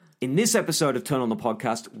In this episode of Turn On the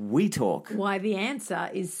Podcast, we talk. Why the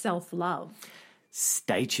answer is self-love.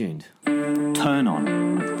 Stay tuned. Turn On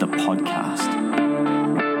the Podcast.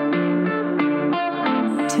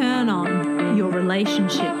 Turn on your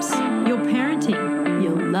relationships, your parenting,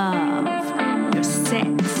 your love, your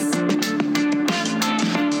sex.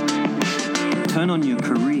 Turn on your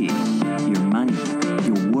career, your money,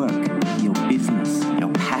 your work, your business,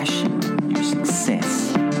 your passion, your success.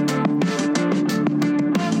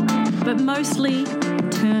 But mostly,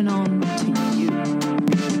 turn on to you.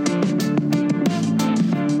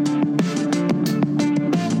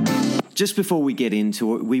 Just before we get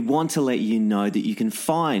into it, we want to let you know that you can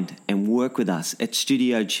find and work with us at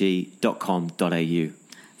studiochi.com.au.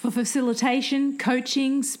 For facilitation,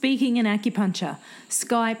 coaching, speaking and acupuncture,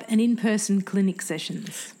 Skype and in-person clinic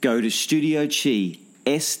sessions. Go to studiochi,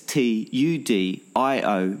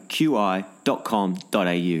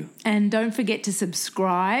 studioqi.com.au. And don't forget to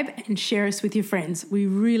subscribe and share us with your friends. We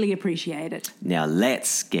really appreciate it. Now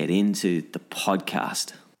let's get into the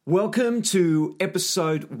podcast. Welcome to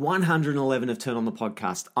episode 111 of Turn On the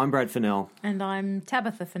Podcast. I'm Brad Fennell. And I'm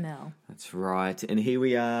Tabitha Fennell. That's right. And here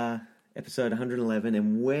we are, episode 111,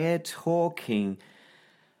 and we're talking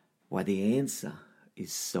why the answer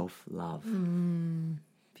is self-love.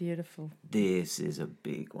 Beautiful. This is a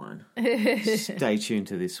big one. Stay tuned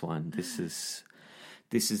to this one. This is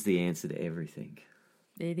the answer to everything.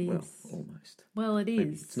 It is. Well, almost. Well, it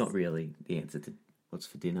Maybe is. it's not really the answer to what's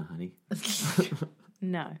for dinner, honey.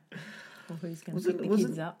 No. Well, who's going to pick the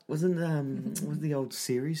kids up? Wasn't the old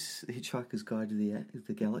series Hitchhiker's Guide to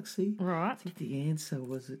the Galaxy? Right. I think the answer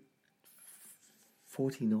was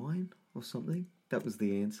 49 or something. That was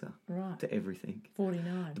the answer to everything.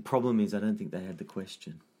 49. The problem is I don't think they had the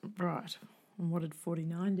question. Right. And what did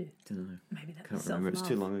 49 do? Don't know. Maybe that Can't was remember. self-love. It's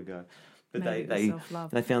too long ago. But Maybe it was self-love.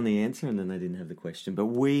 they found the answer and then they didn't have the question. But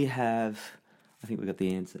we have, I think we got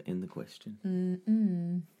the answer and the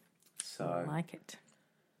question. So I like it.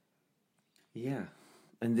 yeah,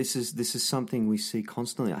 and this is something we see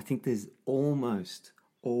constantly. I think there's almost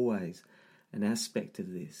always an aspect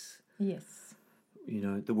of this, Yes.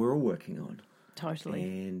 that we're all working on. Totally.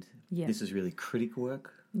 And Yeah. this is really critic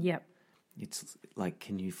work. Yep. It's like,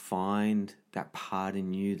 can you find that part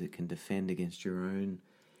in you that can defend against your own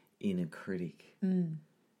inner critic?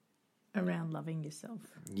 Around loving yourself.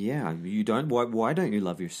 Yeah, you don't. Why don't you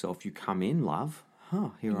love yourself? You come in love.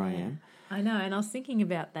 Here I am. I know, and I was thinking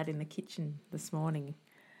about that in the kitchen this morning,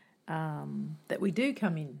 that we do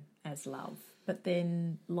come in as love, but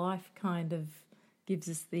then life kind of gives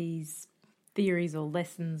us these theories or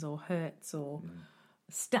lessons or hurts or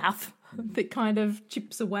stuff that kind of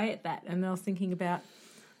chips away at that. And I was thinking about,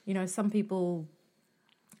 some people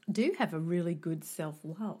do have a really good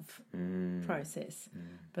self-love process,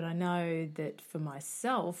 but I know that for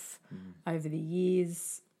myself, over the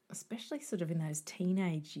years, especially sort of in those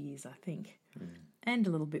teenage years, I think, and a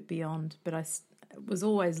little bit beyond, but I was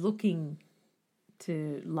always looking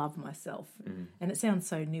to love myself. And it sounds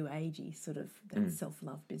so new agey, sort of that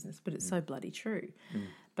self-love business, but it's so bloody true.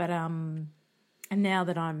 But and now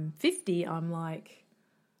that I'm 50, I'm like,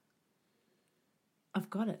 I've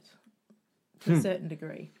got it to a certain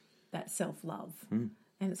degree, that self-love. And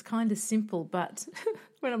it's kind of simple, but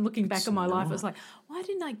when I'm looking back on my life, it's like, why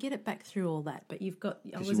didn't I get it back through all that? But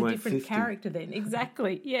I was a different 50. character then.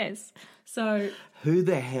 Exactly, yes. So Who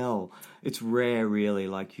the hell? It's rare, really.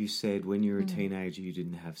 Like you said, when you were a teenager, you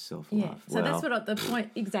didn't have self-love. yeah. So that's what the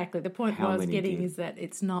point. Exactly, the point how I was many getting did? is that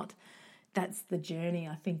it's not. That's the journey,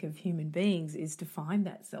 I think, of human beings, is to find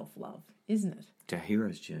that self-love, isn't it? It's a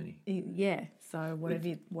hero's journey. Yeah. So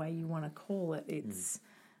whatever way you want to call it, it's.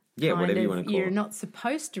 Yeah, kind whatever you of- want to call You're it. not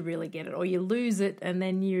supposed to really get it, or you lose it and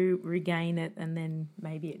then you regain it, and then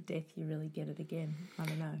maybe at death you really get it again. I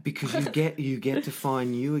don't know. Because you get to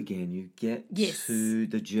find you again. You get Yes. to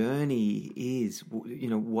the journey is,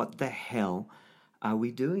 what the hell are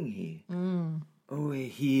we doing here? Oh, we're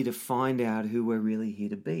here to find out who we're really here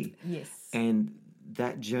to be. Yes. And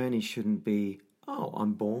that journey shouldn't be,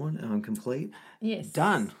 I'm born and I'm complete. Yes.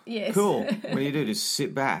 Done. Yes. Cool. What do you do? Just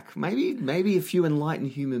sit back. Maybe a few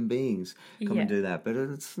enlightened human beings come and Yeah. do that, but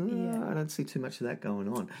I don't see too much of that going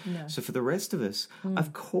on. No. So for the rest of us,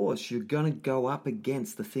 of course, you're going to go up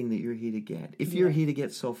against the thing that you're here to get. If you're here to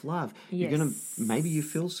get self-love, you're going to, maybe you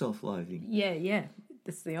feel self-loathing. Yeah.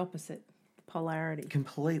 It's the opposite, polarity.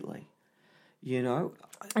 Completely.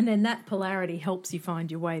 And then that polarity helps you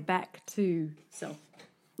find your way back to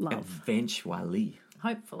self-love. Eventually.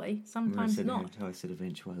 Hopefully. I Sometimes said, not. I said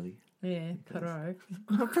eventually. Yeah, Perot.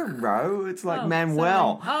 Not Perot, it's like Oh,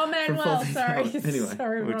 Manuel. sorry. Oh, from Manuel, Faulty sorry. Towers. Anyway,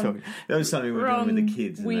 Sorry, we're wrong- talking. That was something we were doing with wrong the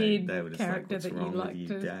kids. And weird they were just character like, what's that you wrong like with you,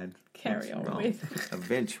 to Dad? carry What's on wrong?" with.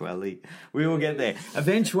 Eventually. We will get there.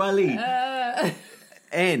 Eventually.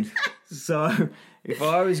 And so, if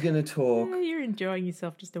I was going to talk, You're enjoying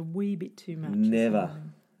yourself just a wee bit too much.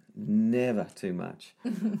 never too much.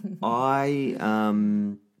 I,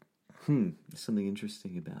 there's something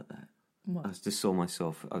interesting about that. What? I just saw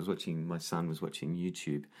myself, my son was watching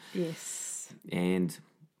YouTube. Yes. And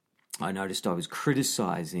I noticed I was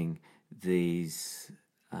criticizing these,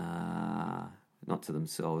 not to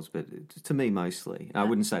themselves, but to me mostly. I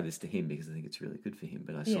wouldn't say this to him because I think it's really good for him,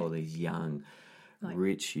 but I saw these young,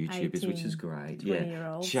 rich YouTubers, which is great.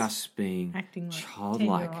 20-year-olds just being acting like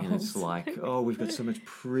childlike. And it's 10-year-olds. like, oh, we've got so much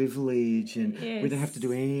privilege and we don't have to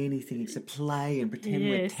do anything except play and pretend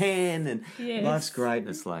we're 10 and life's great. And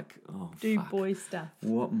it's like, oh, Do fuck. boy stuff.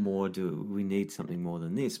 What more do we need? Something more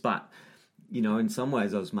than this? But you know, in some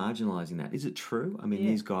ways, I was marginalising that. Is it true? I mean,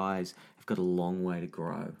 these guys have got a long way to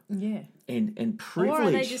grow. Yeah. And privilege. Or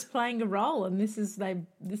are they just playing a role and this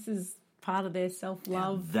is part of their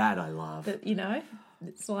self-love? That I love. That, you know,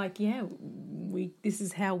 it's like, this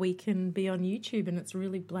is how we can be on YouTube and it's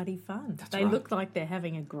really bloody fun. They right. look like they're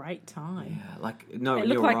having a great time. Yeah, like no, They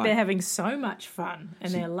you're look like right. they're having so much fun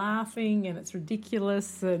and they're laughing and it's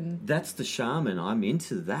ridiculous and That's the shaman. I'm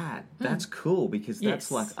into that. That's cool because that's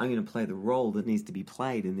Yes. like I'm going to play the role that needs to be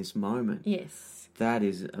played in this moment. yes. That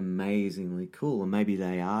is amazingly cool. And maybe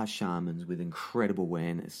they are shamans with incredible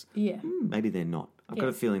awareness. Yeah. Maybe they're not. I've got a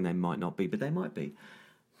Yes. feeling they might not be, but they might be.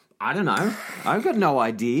 I don't know. I've got no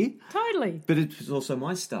idea. Totally. But it's also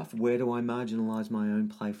my stuff. Where do I marginalise my own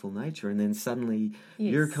playful nature? And then suddenly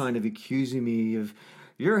you're Yes. kind of accusing me of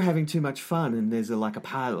you're having too much fun. And there's a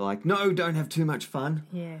part like, no, don't have too much fun.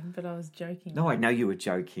 Yeah, but I was joking. No, I know you were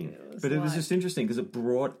joking. But it was like just interesting because it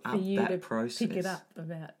brought for up you to that process. pick it up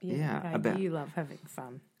about how about- you love having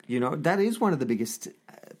fun. You know, that is one of the biggest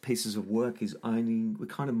pieces of work is we're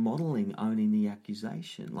kind of modelling owning the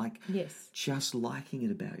accusation. Like, Yes. just liking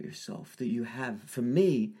it about yourself that you have. For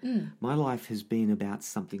me, my life has been about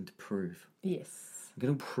something to prove. Yes. I'm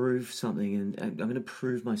going to prove something and I'm going to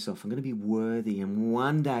prove myself. I'm going to be worthy and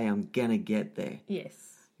one day I'm going to get there. Yes.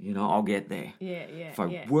 You know, I'll get there. Yeah, If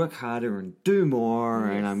I work harder and do more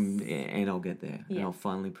and I'll get there and Yeah. I'll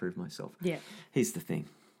finally prove myself. Yeah. Here's the thing.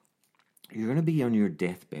 You're going to be on your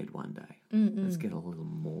deathbed one day. Let's get a little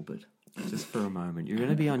morbid just for a moment. You're going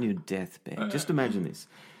to be on your deathbed. Just imagine this.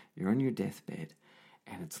 You're on your deathbed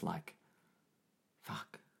and it's like,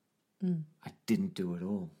 fuck, I didn't do it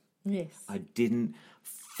all. Yes. I didn't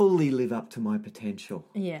fully live up to my potential.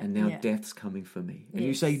 Yeah, And now yeah. death's coming for me. And you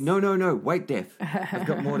Yes. say, no, wait, death. I've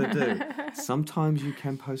got more to do. Sometimes you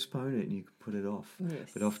can postpone it and you can put it off.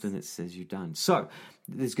 Yes. But often it says you're done. So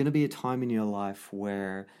there's going to be a time in your life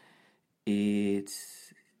where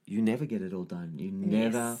you never get it all done. You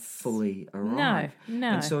never fully arrive. No.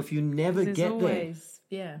 And so if you never There's get there, always,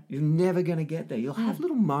 yeah. you're never going to get there. You'll have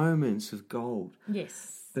little moments of gold.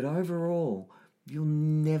 Yes. But overall, you'll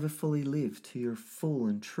never fully live to your full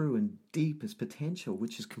and true and deepest potential,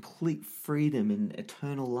 which is complete freedom and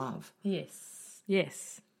eternal love. Yes.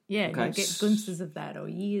 Yes. Yeah, Okay, you'll get glimpses of that or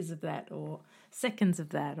years of that or seconds of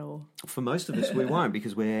that or... For most of us, we won't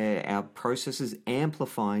because our process is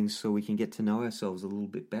amplifying so we can get to know ourselves a little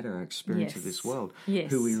bit better, our experience of this world,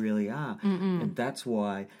 who we really are. And that's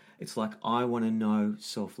why it's like I want to know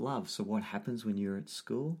self-love. So what happens when you're at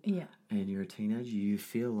school and you're a teenager? You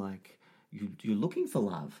feel like you're looking for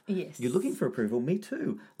love. Yes. You're looking for approval. Me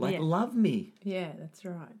too. Like, love me. Yeah, that's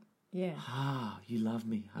right. Yeah. Ah, you love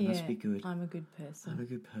me. I must be good. I'm a good person. I'm a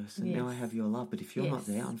good person. Now I have your love. But if you're not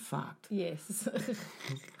there, I'm fucked. Yes.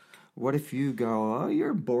 What if you go, oh,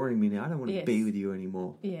 you're boring me now. I don't want to be with you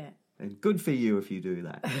anymore. Yeah. And good for you if you do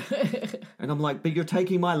that. And I'm like, but you're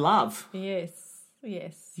taking my love. Yes.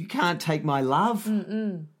 Yes. You can't take my love.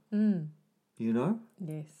 You know?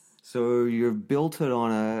 Yes. So you've built it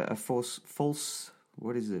on a false,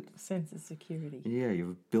 what is it? Sense of security. Yeah,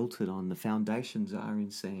 you've built it on the foundations are in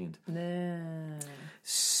sand. No.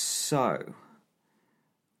 So,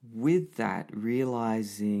 with that,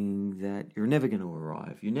 realizing that you're never going to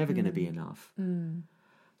arrive, you're never going to be enough.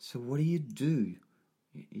 So what do?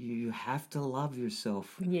 You have to love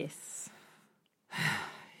yourself Yes.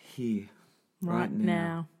 here, Right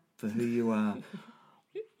now. for who you are.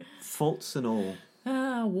 Faults and all,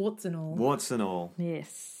 Warts and all. warts and all,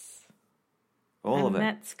 Yes. all of And it.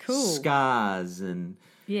 that's cool. Scars and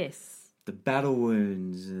Yes. the battle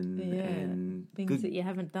wounds and Things good that you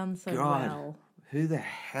haven't done so God. well. Who the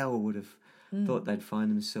hell would have thought they'd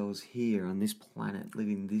find themselves here on this planet,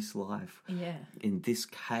 living this life, in this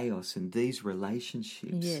chaos, in these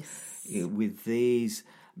relationships, with these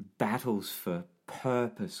battles for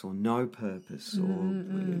purpose or no purpose or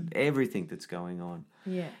everything that's going on.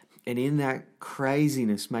 Yeah. And in that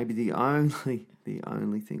craziness, maybe the only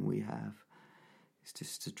thing we have is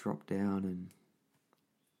just to drop down and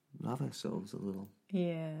love ourselves a little.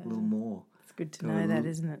 Yeah. A little more. It's good to know that,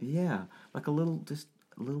 isn't it? Yeah. Like a little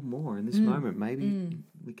more in this moment. Maybe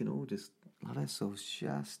we can all just love ourselves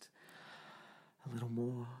just a little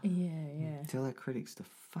more. Yeah. Tell our critics to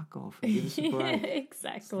fuck off and give us a break.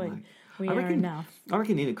 Exactly. Like, we are enough. I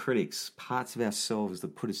reckon inner critics, parts of ourselves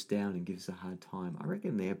that put us down and give us a hard time, I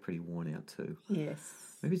reckon they're pretty worn out too. Yes.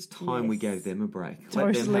 Maybe it's time we gave them a break.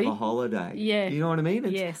 Totally. Let them have a holiday. Yeah. You know what I mean?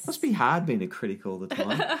 It must be hard being a critic all the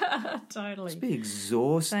time. Totally. It must be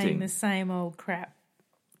exhausting. Saying the same old crap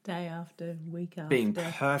day after, week after. Being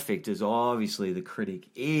perfect as obviously the critic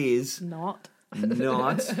is. Not.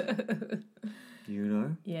 You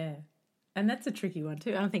know? Yeah. And that's a tricky one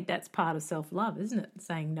too. I think that's part of self-love, isn't it?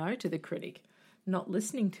 Saying no to the critic, not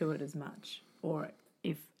listening to it as much, or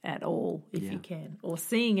if at all, if you can, or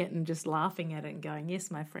seeing it and just laughing at it and going, yes,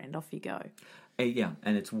 my friend, off you go. Yeah,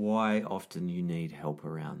 and it's why often you need help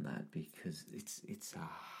around that, because it's a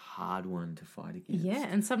hard one to fight against. Yeah,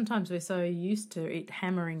 and sometimes we're so used to it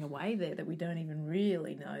hammering away there that we don't even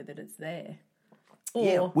really know that it's there.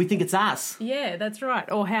 Or, we think it's us. Yeah, that's right.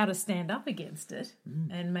 Or how to stand up against it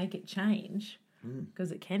and make it change,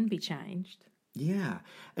 because it can be changed. Yeah,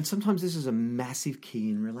 and sometimes this is a massive key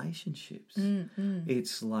in relationships.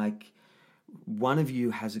 It's like one of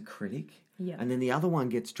you has a critic, and then the other one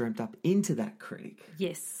gets dreamt up into that critic.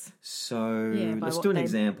 Yes. So let's do an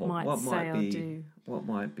example. What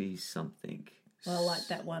might be something? Well, like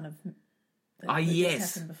that one of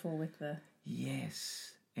yes, happened before with the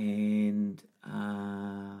and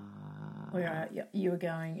where you were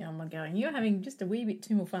going, I'm going, you're having just a wee bit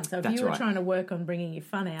too more fun. So if you were trying to work on bringing your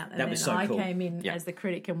fun out, and then I came in as the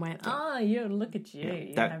critic and went, look at you,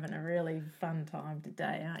 you're having a really fun time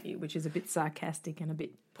today, aren't you? Which is a bit sarcastic and a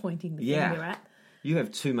bit pointing the finger at. You have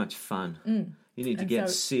too much fun. You need to get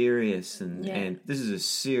serious, and this is a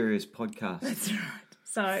serious podcast. That's right.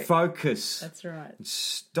 So focus. That's right. And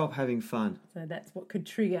stop having fun. So that's what could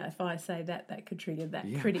trigger. If I say that could trigger that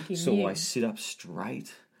critic in you. So I sit up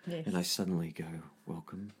straight, and I suddenly go,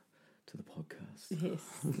 "Welcome to the podcast." Yes.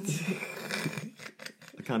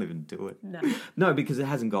 I can't even do it. No, because it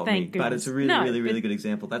hasn't got me. Goodness. But it's a really good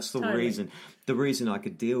example. That's the reason. The reason I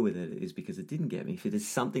could deal with it is because it didn't get me. If it is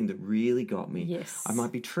something that really got me, I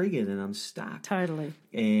might be triggered and I'm stuck. Totally.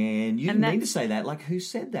 And you didn't mean to say that. Like, who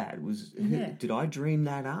said that? Did I dream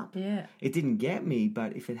that up? Yeah. It didn't get me,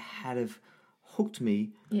 but if it had have hooked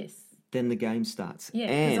me, then the game starts. Yeah,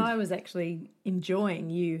 because I was actually enjoying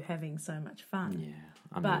you having so much fun. Yeah.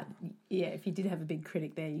 But if you did have a big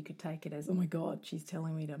critic there, you could take it as, oh my God, she's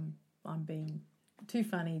telling me I'm being too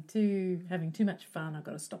funny, having too much fun. I've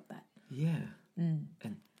got to stop that. Yeah. And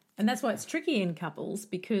that's why it's tricky in couples,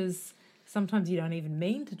 because sometimes you don't even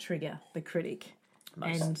mean to trigger the critic.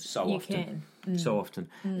 And so you often. can. So often.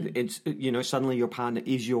 It's, suddenly your partner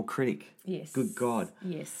is your critic. Yes. Good God.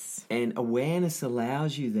 Yes. And awareness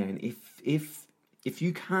allows you then, if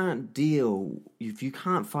you can't if you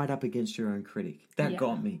can't fight up against your own critic, that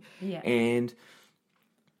got me. Yeah. And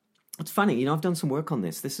it's funny, I've done some work on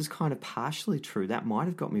this. This is kind of partially true. That might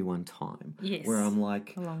have got me one time. Yes. Where I'm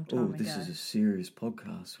like, this ago. is a serious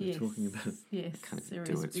podcast. We're talking about yes, can't serious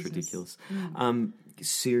do it. It's business. ridiculous.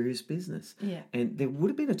 Serious business. Yeah. And there would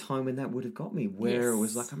have been a time when that would have got me, where it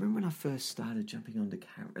was like, I remember when I first started jumping onto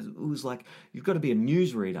cameras, it was like, you've got to be a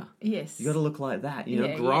newsreader. Yes. You've got to look like that.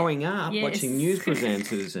 Growing up, watching news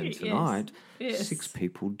presenters, and tonight, 6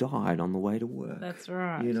 people died on the way to work. That's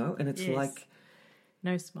right. And it's like...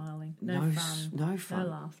 No smiling, no fun, no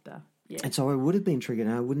laughter. Yeah. And so I would have been triggered,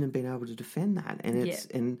 and I wouldn't have been able to defend that. And it's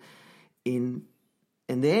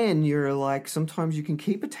and then you're like, sometimes you can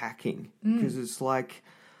keep attacking because it's like,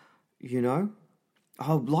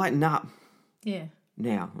 lighten up. Yeah.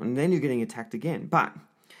 Now, and then you're getting attacked again. But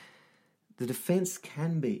the defense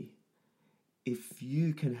can be, if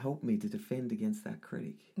you can help me to defend against that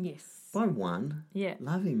critic. Yes. By one,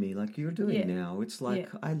 loving me like you're doing now. It's like,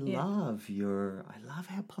 I love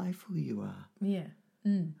how playful you are. Yeah.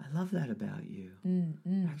 I love that about you.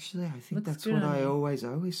 Actually, I think Looks that's what I always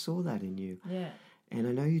saw that in you. Yeah. And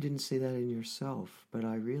I know you didn't see that in yourself, but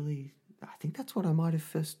I think that's what I might have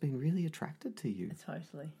first been really attracted to you.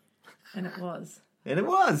 Totally. And it was. And it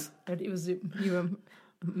was. But it was, you were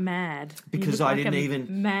mad. Because I didn't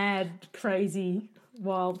even... Mad, crazy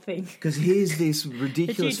wild thing. Because here's this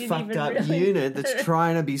ridiculous fucked up unit that's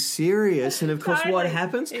trying to be serious, and of course what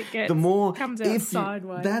happens? The more comes out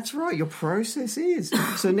sideways. That's right, your process is.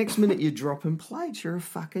 So next minute you're dropping plates, you're a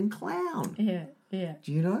fucking clown. Yeah, yeah.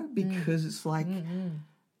 Do you know? Because it's like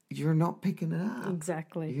you're not picking it up.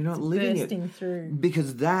 Exactly. You're not living bursting through.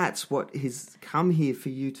 Because that's what has come here for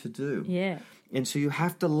you to do. Yeah. And so you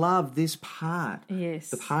have to love this part. Yes.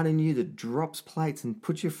 The part in you that drops plates and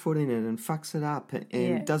puts your foot in it and fucks it up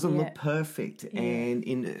and doesn't look perfect. Yeah. And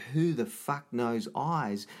in who the fuck knows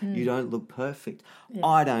eyes, you don't look perfect. Yeah.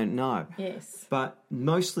 I don't know. Yes. But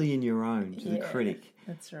mostly in your own, to the critic.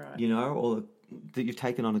 That's right. You know, or that you've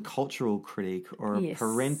taken on a cultural critic or a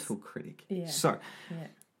parental critic. Yeah. So,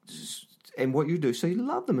 and what you do, so you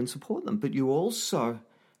love them and support them, but you also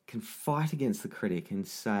can fight against the critic and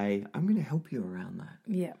say, I'm going to help you around that.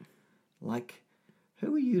 Yeah. Like,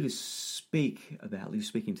 who are you to speak about? You're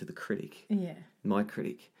speaking to the critic. Yeah. My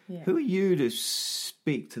critic. Yeah. Who are you to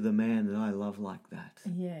speak to the man that I love like that?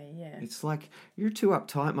 Yeah, yeah. It's like, you're too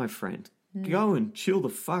uptight, my friend. Go and chill the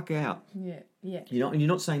fuck out. Yeah, yeah. You know, and you're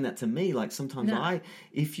not saying that to me. Like, sometimes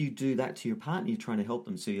if you do that to your partner, you're trying to help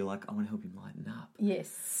them. So you're like, I want to help him lighten up.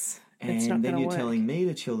 Yes. And then you're telling me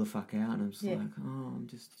to chill the fuck out, and I'm just like, oh, I'm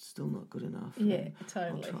just still not good enough. Yeah,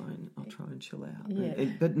 totally. I'll try and chill out. Yeah.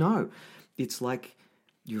 But no, it's like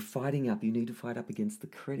you're fighting up. You need to fight up against the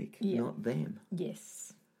critic, not them.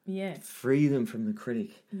 Yes. Yeah. Free them from the critic,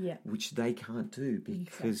 which they can't do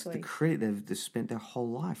because the critic, they've spent their whole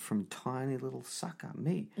life from tiny little sucker,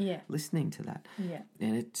 me, listening to that. Yeah.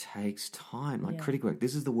 And it takes time, like critic work.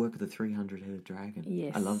 This is the work of the 300-headed dragon.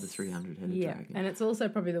 Yes. I love the 300-headed dragon. And it's also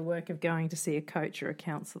probably the work of going to see a coach or a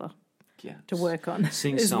counsellor. To work on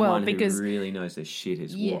seeing as someone who really knows their shit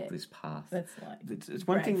has walked this path. That's like it's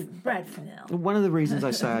one thing. Brad Fennell. One of the reasons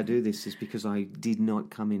I say I do this is because I did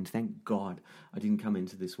not come in. Thank God, I didn't come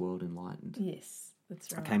into this world enlightened. Yes,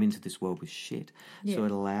 that's right. I came into this world with shit, so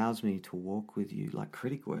it allows me to walk with you like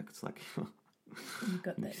critic work. It's like you've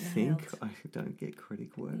got that. You think I don't get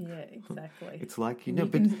critic work? Yeah, exactly. It's like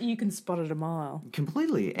you can spot it a mile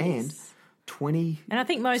completely and. 20 and I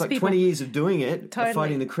think most people 20 years of doing it, of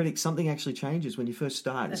fighting the critic, something actually changes when you first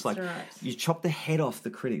start. It's like you chop the head off the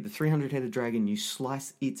critic, the 300-headed dragon, you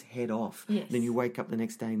slice its head off. Then you wake up the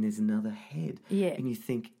next day and there's another head. And you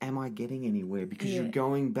think, am I getting anywhere? Because you're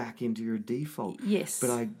going back into your default. But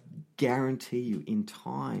I guarantee you, in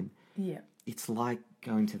time, it's like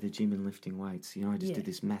going to the gym and lifting weights. You know, I just did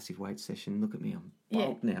this massive weight session. Look at me, I'm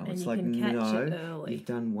bulked now. It's like, no, you've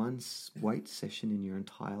done one weight session in your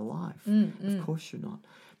entire life. Of course you're not.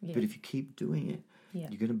 But if you keep doing it,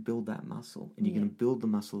 you're going to build that muscle, and you're going to build the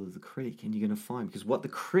muscle of the critic, and you're going to find, because what the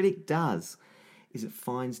critic does is it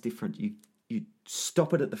finds different. You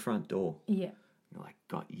stop it at the front door. You're like,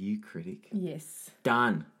 got you, critic.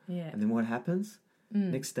 Done. And then what happens?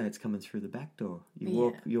 Next day, it's coming through the back door.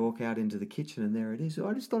 You walk out into the kitchen, and there it is.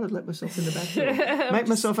 I just thought I'd let myself in the back door, make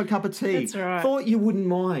myself a cup of tea. That's right. Thought you wouldn't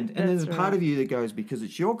mind. And there's a part of you that goes, because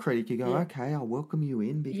it's your critic. You go, okay, I'll welcome you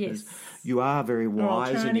in because you are very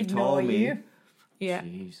wise, and you've told me.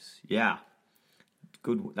 Jeez. Yeah.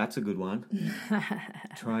 Good. That's a good one.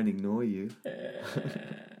 Try and ignore you.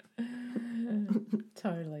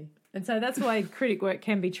 Totally. And so that's why critic work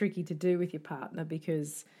can be tricky to do with your partner,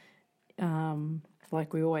 because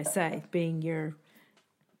like we always say, being your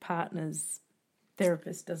partner's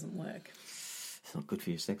therapist doesn't work. It's not good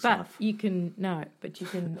for your sex life. But you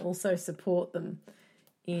can also support them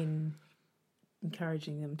in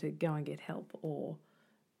encouraging them to go and get help, or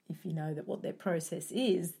if you know that what their process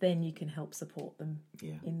is, then you can help support them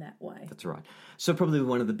in that way. That's right. So probably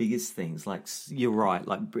one of the biggest things, like you're right,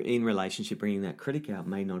 like in relationship, bringing that critic out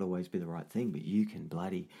may not always be the right thing, but you can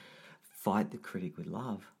bloody fight the critic with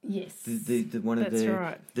love. Yes. One of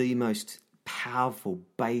the most powerful,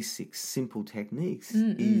 basic, simple techniques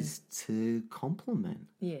is to compliment.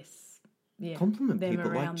 Yes. Yeah. Compliment them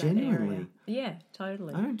people, like genuinely. Yeah,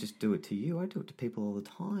 totally. I don't just do it to you, I do it to people all the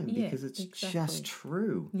time because it's just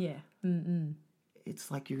true. Yeah.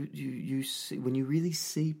 It's like you see, when you really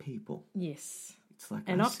see people. Yes. It's like,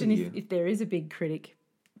 and often if there is a big critic,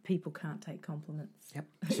 people can't take compliments. Yep.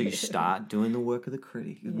 So you start doing the work of the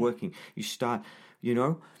critic. Working. You start,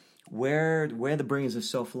 we're the bringers of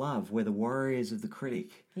self-love. We're the warriors of the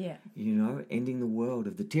critic. Yeah. Ending the world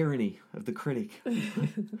of the tyranny of the critic.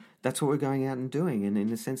 That's what we're going out and doing. And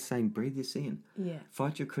in a sense saying, breathe this in. Yeah.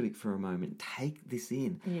 Fight your critic for a moment. Take this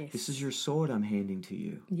in. Yes. This is your sword I'm handing to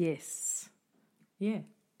you. Yes. Yeah.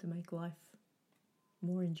 To make life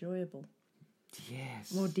more enjoyable.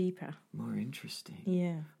 Yes. More deeper. More interesting.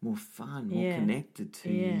 Yeah. More fun. More connected to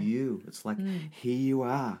you. It's like, here you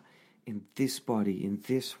are in this body, in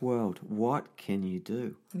this world, what can you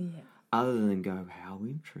do? Yeah. Other than go, how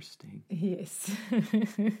interesting. Yes.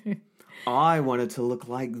 I wanted to look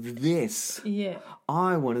like this. Yeah.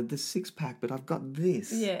 I wanted the 6-pack, but I've got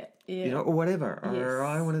this. Yeah. Yeah. You know, or whatever. Yes. Or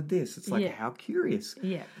I wanted this. It's like, how curious.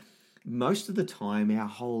 Yeah. Most of the time,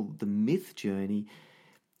 the myth journey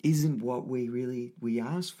isn't what we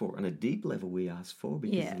ask for. On a deep level, we ask for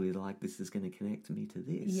because we're like, this is going to connect me to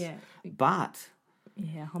this. Yeah. But...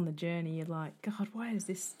 yeah, on the journey, you're like, God, why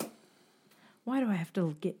do I have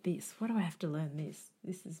to get this? Why do I have to learn this?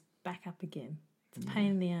 This is back up again. It's a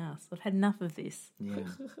pain in the ass. I've had enough of this. Yeah.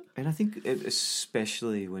 And I think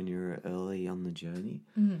especially when you're early on the journey,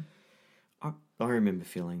 I remember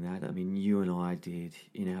feeling that. I mean, you and I did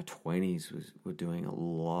in our 20s were doing a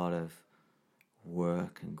lot of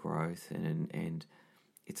work and growth and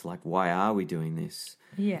it's like, why are we doing this?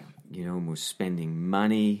 Yeah. You know, and we're spending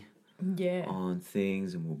money on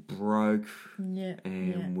things and we're broke. Yeah.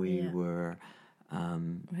 And we were...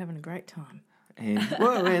 we're having a great time. And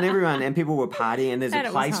everyone and people were partying, and there's a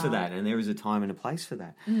place for that, and there is a time and a place for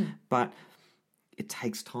that. But it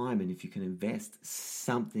takes time, and if you can invest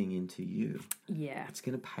something into you, it's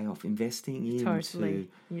going to pay off. Investing into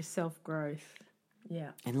your self growth,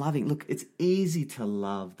 and loving. Look, it's easy to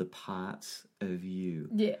love the parts of you,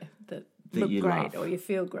 that that look you great love. or you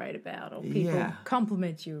feel great about, or people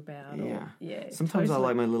compliment you about. Sometimes I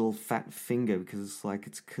like my little fat finger because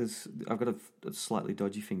I've got a slightly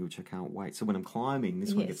dodgy finger which I can't wait. So when I'm climbing,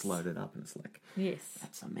 this one gets loaded up and it's like,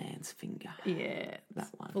 that's a man's finger. Yeah, that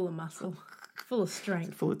one full of muscle, full of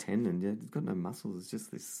strength, full of tendon. Yeah, it's got no muscles. It's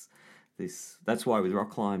just this. That's why with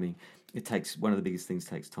rock climbing, one of the biggest things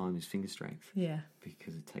takes time is finger strength. Yeah,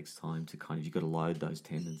 because it takes time to you've got to load those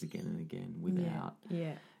tendons again and again without.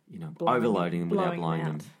 You know, overloading them without blowing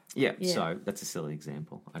them. Yeah, so that's a silly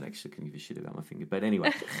example. I actually couldn't give a shit about my finger. But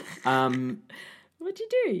anyway. What'd you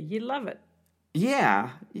do? You love it. Yeah.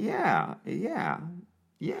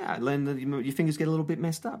 Learn your fingers get a little bit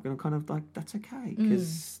messed up. And I'm kind of like, that's okay,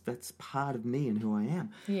 because that's part of me and who I am.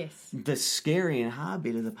 Yes. The scary and hard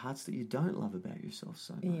bit are the parts that you don't love about yourself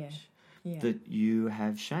so much. That you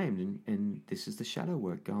have shamed, and this is the shadow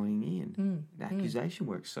work going in. The accusation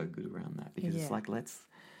work's so good around that because it's like, let's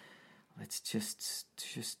just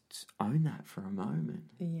own that for a moment.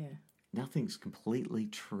 Yeah. Nothing's completely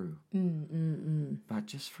true. But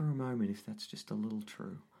just for a moment, if that's just a little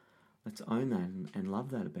true, let's own that and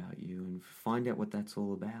love that about you and find out what that's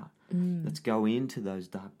all about. Let's go into those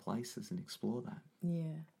dark places and explore that.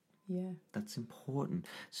 Yeah. That's important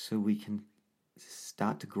so we can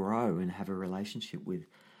start to grow and have a relationship with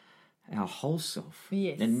our whole self,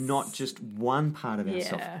 and not just one part of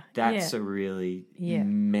ourselves. That's a really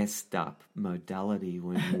messed up modality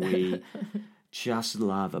when we just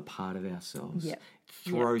love a part of ourselves. It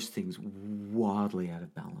throws things wildly out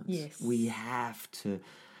of balance. We have to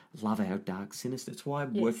love our dark, sinister. That's why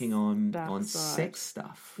I'm working on sex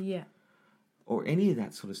stuff. Or any of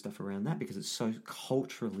that sort of stuff around that, because it's so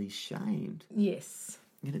culturally shamed. Yes.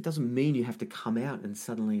 And it doesn't mean you have to come out and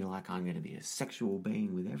suddenly you're like, I'm going to be a sexual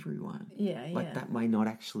being with everyone. That may not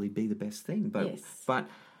actually be the best thing. But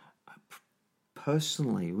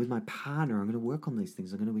personally, with my partner, I'm going to work on these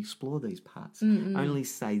things. I'm going to explore these parts. I only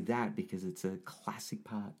say that because it's a classic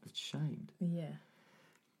part that's shamed.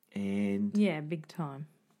 And big time.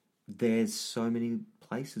 There's so many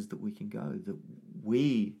places that we can go that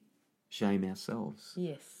we shame ourselves.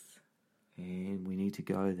 Yes. And we need to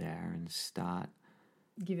go there and start.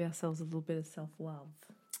 Give ourselves a little bit of self-love.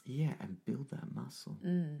 Yeah, and build that muscle.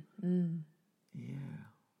 Yeah.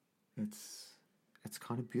 It's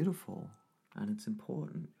kind of beautiful and it's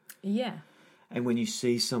important. Yeah. And when you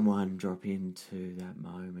see someone drop into that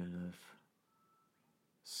moment of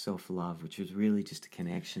self-love, which is really just a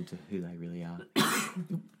connection to who they really are.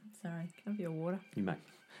 Sorry, can I have your water? You may.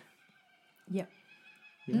 Yep.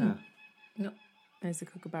 Yeah. No. There's the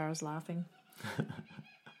kookaburras laughing.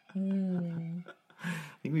 I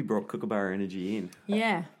think we brought kookaburra energy in.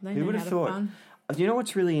 Yeah, they know how to fun. You know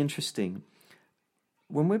what's really interesting?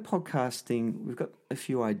 When we're podcasting, we've got a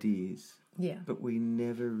few ideas. Yeah. But we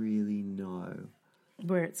never really know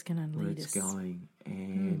where it's going to lead us. Where it's going.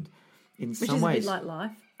 And in Which some is ways... a bit like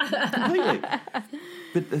life. Completely.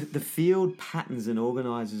 But the field patterns and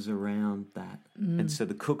organises around that. And so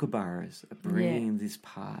the kookaburras are bringing this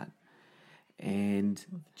part. And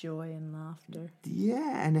with joy and laughter.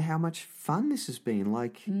 Yeah, and how much fun this has been.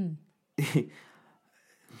 Like, I've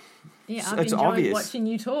enjoyed obvious. Watching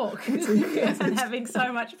you talk and having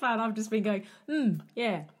so much fun. I've just been going, I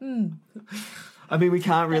mean, we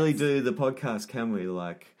can't really do the podcast, can we?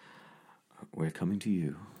 Like, we're coming to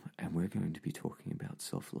you And we're going to be talking about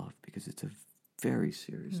self-love because it's a very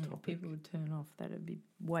serious topic. People would turn off. That would be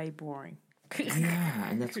way boring. Yeah,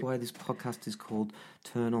 and that's why this podcast is called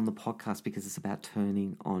Turn On the Podcast, because it's about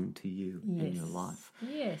turning on to you and your life.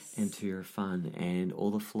 Yes. And to your fun and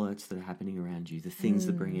all the flirts that are happening around you, the things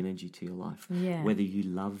that bring energy to your life, whether you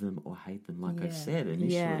love them or hate them. Like I said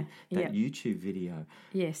initially, that YouTube video.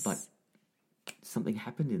 Yes. But something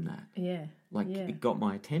happened in that. Yeah. Like it got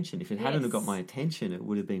my attention. If it hadn't have got my attention, it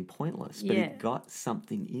would have been pointless. But it got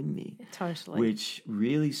something in me. Totally. Which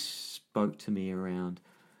really spoke to me around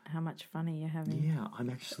how much fun are you having? Yeah, I'm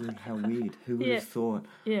actually, how weird. Who would have thought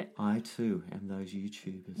I too am those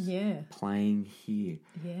YouTubers playing here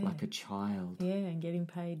like a child. Yeah, and getting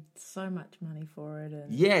paid so much money for it.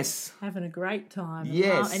 And having a great time.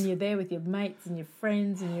 And you're there with your mates and your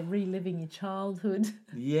friends and you're reliving your childhood.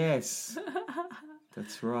 Yes,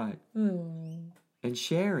 that's right. And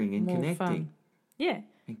sharing and connecting. Fun. Yeah.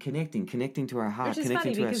 And connecting to our heart, connecting to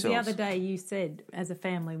ourselves. Which is funny because the other day you said, as a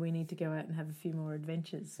family, we need to go out and have a few more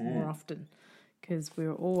adventures more often, because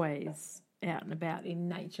we're always out and about in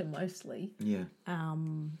nature mostly. Yeah.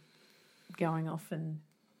 Going off and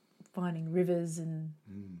finding rivers and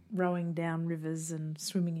rowing down rivers and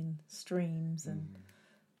swimming in streams and.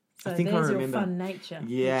 So I think there's I remember, your fun nature.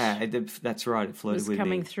 Yeah, that's right. It floated with me. Was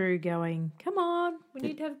coming through going, come on, we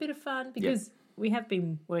need to have a bit of fun, because we have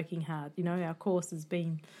been working hard. You know, our course has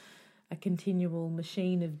been a continual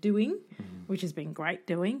machine of doing, which has been great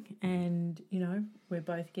doing. And, you know, we're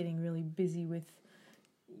both getting really busy with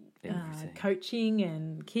coaching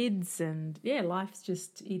and kids. And, life's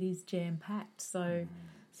just, it is jam-packed. So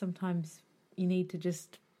sometimes you need to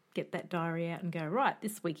just get that diary out and go, right,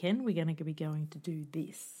 this weekend we're going to be going to do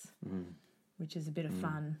this, which is a bit of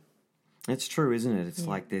fun. It's true, isn't it? It's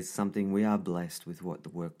like there's something, we are blessed with the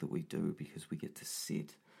work that we do, because we get to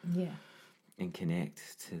sit and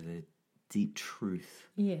connect to the deep truth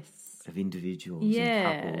of individuals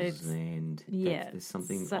and couples, and there's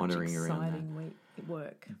something honouring around that. Exciting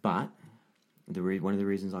work. But one of the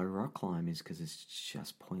reasons I rock climb is because it's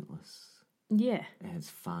just pointless. Yeah. And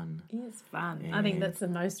it's fun. Yeah, it's fun. I think that's the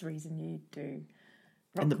most reason you do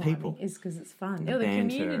rock and the climbing people is because it's fun. The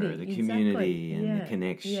banter, the community and the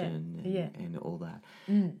connection and all that.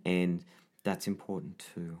 And that's important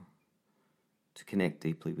to connect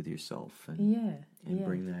deeply with yourself and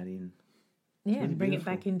bring that in. Yeah, and bring it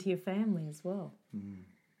back into your family as well.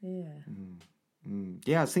 Yeah.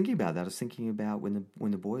 Yeah, I was thinking about that. I was thinking about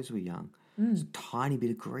when the boys were young. It was a tiny bit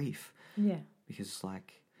of grief. Yeah. Because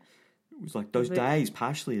it was like those days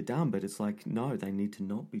partially are done, but it's like, no, they need to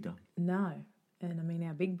not be done. No. And I mean,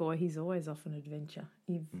 our big boy, he's always off an adventure.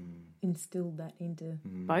 You've instilled that into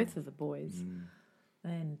both of the boys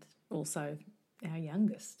and also our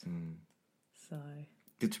youngest. So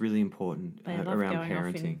it's really important they love around going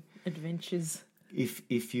parenting. Off in adventures.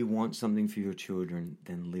 If you want something for your children,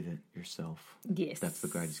 then live it yourself. Yes. That's the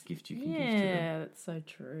greatest gift you can give to them. Yeah, that's so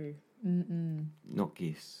true. Not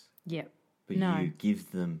gifts. Yep. But you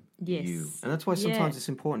give them you. And that's why sometimes it's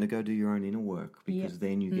important to go do your own inner work, because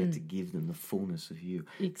then you get to give them the fullness of you.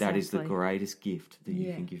 Exactly. That is the greatest gift that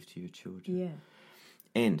you can give to your children. Yeah.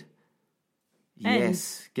 And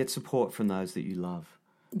yes, get support from those that you love.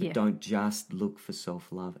 But don't just look for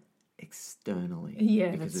self-love externally. Yeah,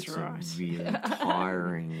 because that's right. It's a really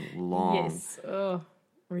tiring, long...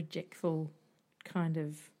 rejectful kind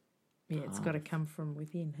of... Yeah, it's got to come from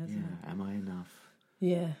within, hasn't it? Am I enough?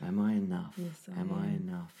 Yeah. Am I enough? Yes, am I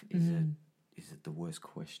enough? Is it the worst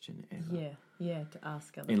question ever? Yeah, to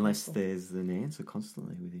ask other Unless people. there's an answer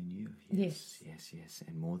constantly within you. Yes,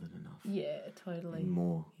 and more than enough. Yeah, totally. And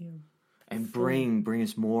more. Yeah. And bring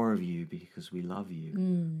us more of you, because we love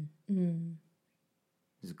you.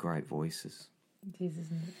 These are great voices. It is,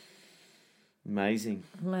 isn't it? Amazing.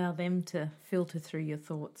 Allow them to filter through your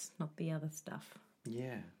thoughts, not the other stuff.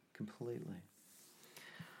 Yeah, completely.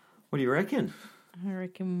 What do you reckon? I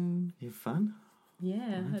reckon... You have fun?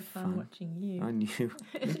 Yeah, I had fun watching you. I knew.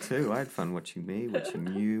 Me too. I had fun watching me,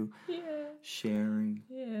 watching you. Sharing.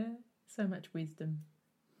 Yeah, so much wisdom.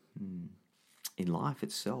 In life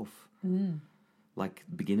itself. Like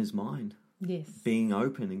beginner's mind. Yes. Being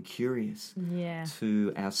open and curious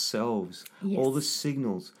to ourselves. Yes. All the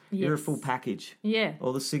signals. Yes. You're a full package. Yeah.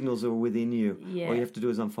 All the signals are within you. Yeah. All you have to do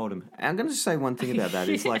is unfold them. I'm going to say one thing about that.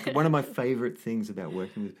 It's like one of my favourite things about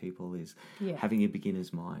working with people is having a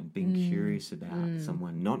beginner's mind, being curious about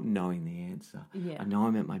someone, not knowing the answer. Yeah. I know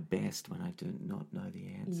I'm at my best when I do not know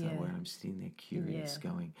the answer, where I'm sitting there curious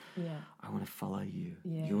going, I want to follow you,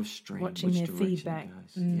 your stream, watching which their direction feedback.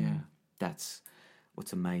 it goes. Yeah, that's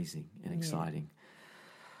what's amazing and exciting.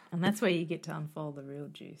 And that's where you get to unfold the real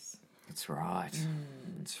juice. That's right.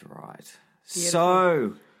 That's right. Beautiful.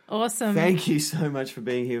 So awesome. Thank you so much for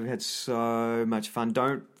being here. We've had so much fun.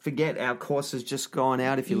 Don't forget, our course has just gone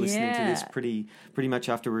out if you're listening to this pretty much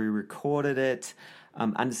after we recorded it.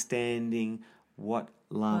 Understanding what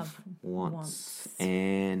love wants.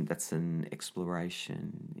 And that's an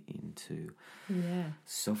exploration into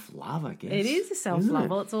self-love, I guess. It is a self-love.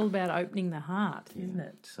 Well, it's all about opening the heart, isn't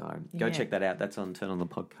it? So go check that out. That's on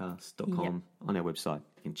turnonthepodcast.com on our website.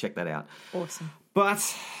 You can check that out. Awesome. But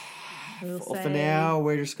for now,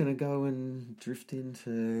 we're just going to go and drift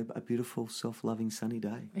into a beautiful, self-loving, sunny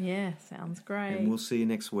day. Yeah, sounds great. And we'll see you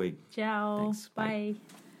next week. Ciao. Thanks. Bye.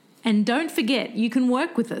 And don't forget, you can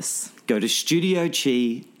work with us. Go to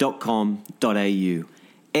studiochi.com.au,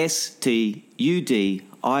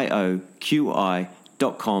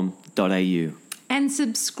 studioqi.com.au. And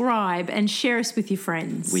subscribe and share us with your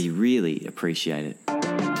friends. We really appreciate it.